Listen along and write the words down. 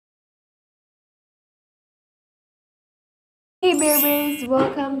Hey bears,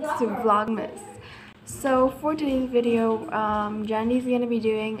 welcome to Vlogmas. So for today's video, Jandy's gonna be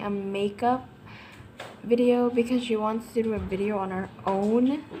doing a makeup video because she wants to do a video on her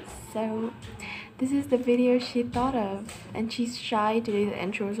own. So this is the video she thought of, and she's shy to do the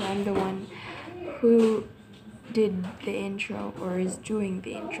intro, so I'm the one who did the intro or is doing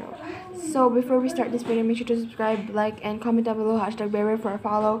the intro. So before we start this video, make sure to subscribe, like, and comment down below #bear for a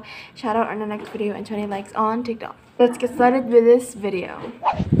follow, shout out on the next video, and 20 likes on TikTok. Let's get started with this video.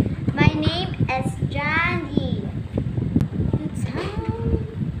 My name is Johnny.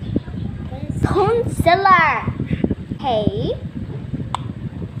 Concealer. Hey,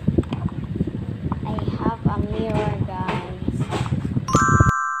 I have a mirror, guys.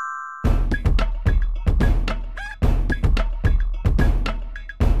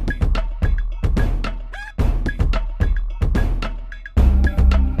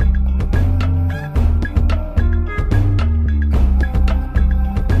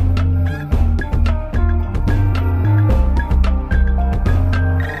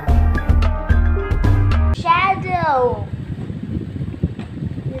 Shadow.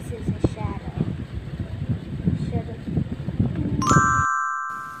 This is a shadow.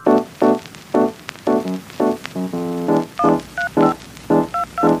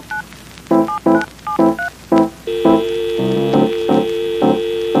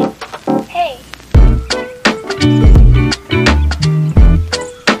 Hey.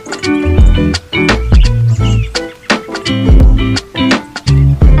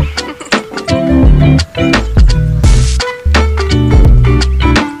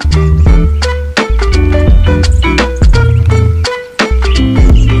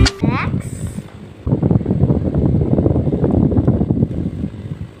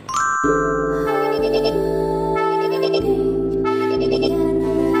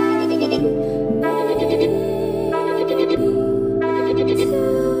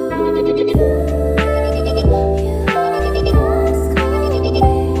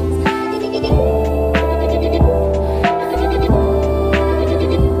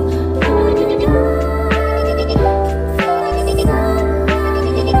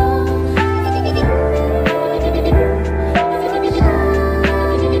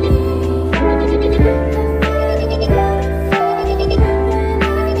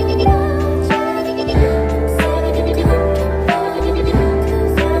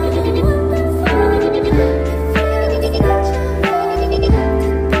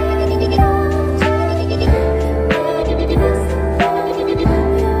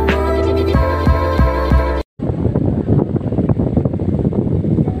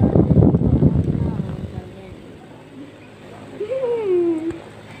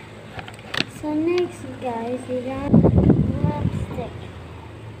 So next, guys, we got lipstick.